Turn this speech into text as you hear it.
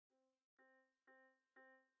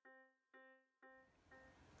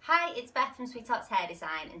Hi, it's Beth from SweetHearts Hair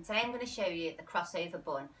Design, and today I'm going to show you the crossover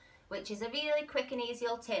bun, which is a really quick and easy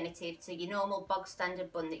alternative to your normal bog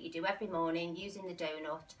standard bun that you do every morning using the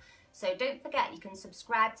donut. So don't forget you can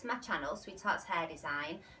subscribe to my channel, SweetHearts Hair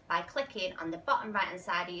Design, by clicking on the bottom right hand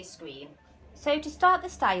side of your screen. So to start the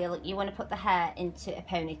style, you want to put the hair into a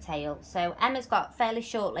ponytail. So Emma's got fairly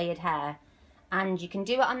short layered hair, and you can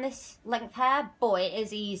do it on this length hair, but it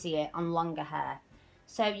is easier on longer hair.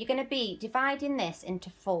 So you're going to be dividing this into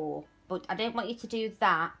 4, but I don't want you to do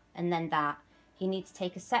that and then that. You need to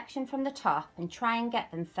take a section from the top and try and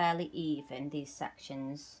get them fairly even, these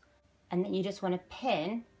sections. And then you just want to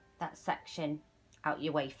pin that section out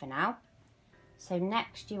your way for now. So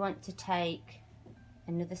next you want to take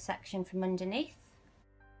another section from underneath.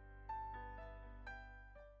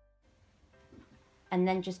 And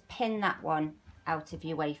then just pin that one out of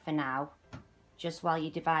your way for now, just while you're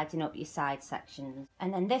dividing up your side sections.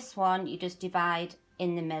 And then this one you just divide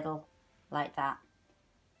in the middle like that,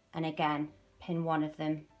 and again pin one of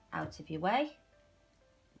them out of your way.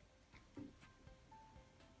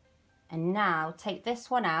 And now take this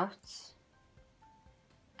one out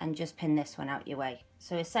and just pin this one out your way.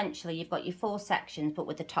 So essentially you've got your 4 sections, but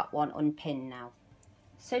with the top one unpinned now.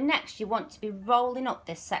 So next you want to be rolling up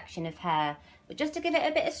this section of hair, but just to give it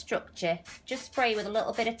a bit of structure, just spray with a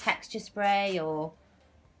little bit of texture spray or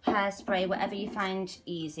hairspray, whatever you find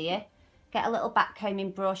easier. Get a little back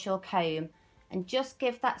combing brush or comb and just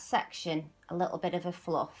give that section a little bit of a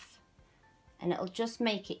fluff, and it'll just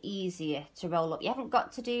make it easier to roll up. You haven't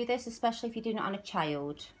got to do this, especially if you're doing it on a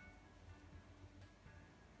child.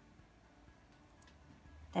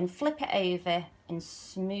 Then flip it over and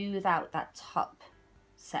smooth out that top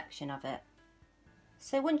section of it.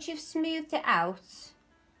 So once you've smoothed it out,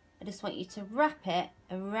 I just want you to wrap it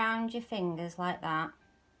around your fingers like that,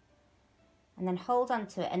 and then hold on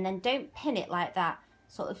to it, and then don't pin it like that,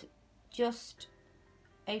 sort of just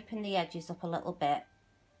open the edges up a little bit.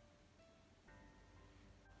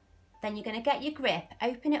 Then you're going to get your grip,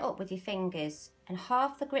 open it up with your fingers, and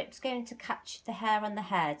half the grip's going to catch the hair on the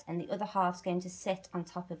head and the other half's going to sit on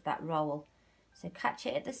top of that roll. So catch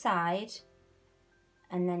it at the side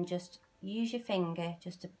and then just use your finger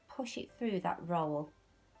just to push it through that roll,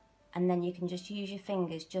 and then you can just use your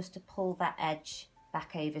fingers just to pull that edge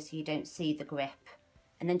back over so you don't see the grip,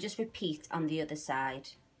 and then just repeat on the other side.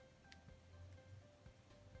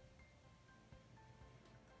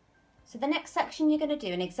 So the next section you're going to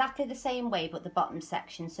do in exactly the same way, but the bottom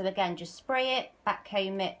section. So again, just spray it, back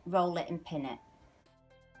comb it, roll it and pin it.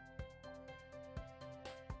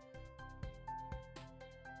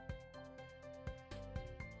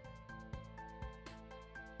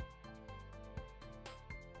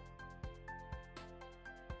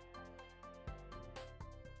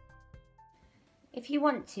 If you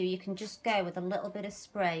want to, you can just go with a little bit of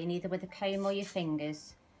spray, and either with a comb or your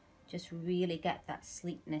fingers, just really get that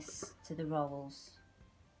sleekness to the rolls.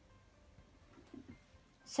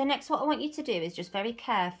 So next what I want you to do is just very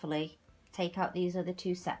carefully take out these other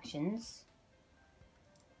 2 sections.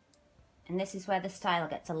 And this is where the style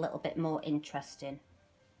gets a little bit more interesting.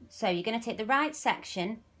 So you're going to take the right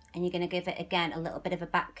section and you're going to give it again a little bit of a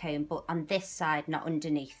back comb, but on this side, not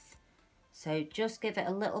underneath. So just give it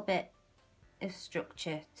a little bit of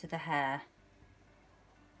structure to the hair.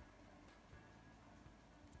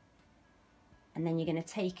 And then you're going to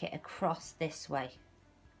take it across this way,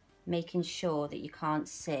 making sure that you can't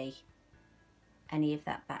see any of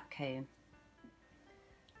that back comb.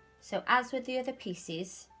 So as with the other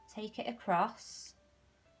pieces, take it across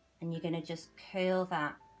and you're going to just curl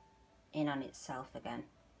that in on itself again.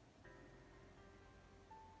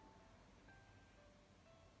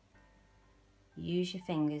 Use your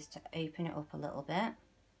fingers to open it up a little bit,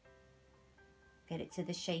 get it to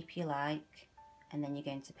the shape you like, and then you're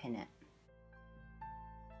going to pin it.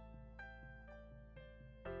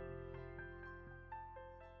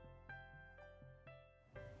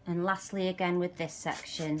 And lastly again with this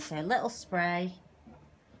section, so a little spray,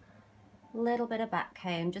 a little bit of back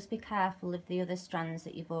comb, just be careful of the other strands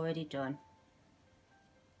that you've already done.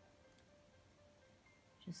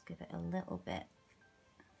 Just give it a little bit.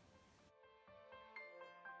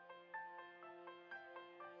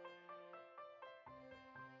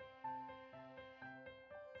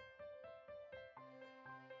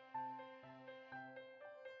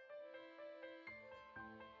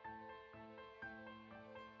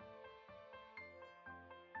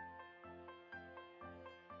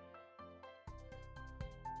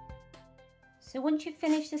 So once you've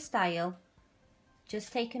finished the style,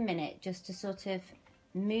 just take a minute just to sort of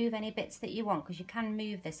move any bits that you want, because you can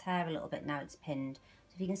move this hair a little bit now it's pinned.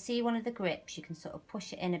 So if you can see one of the grips, you can sort of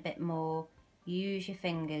push it in a bit more use your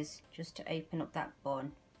fingers just to open up that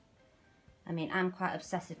bun. I mean, I'm quite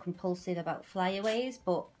obsessive compulsive about flyaways,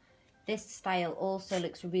 but this style also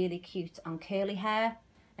looks really cute on curly hair.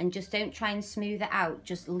 And just don't try and smooth it out,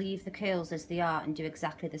 just leave the curls as they are and do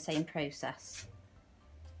exactly the same process.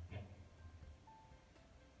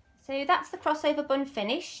 So that's the crossover bun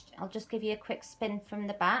finished. I'll just give you a quick spin from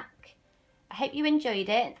the back. I hope you enjoyed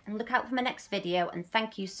it, and look out for my next video, and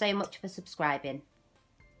thank you so much for subscribing.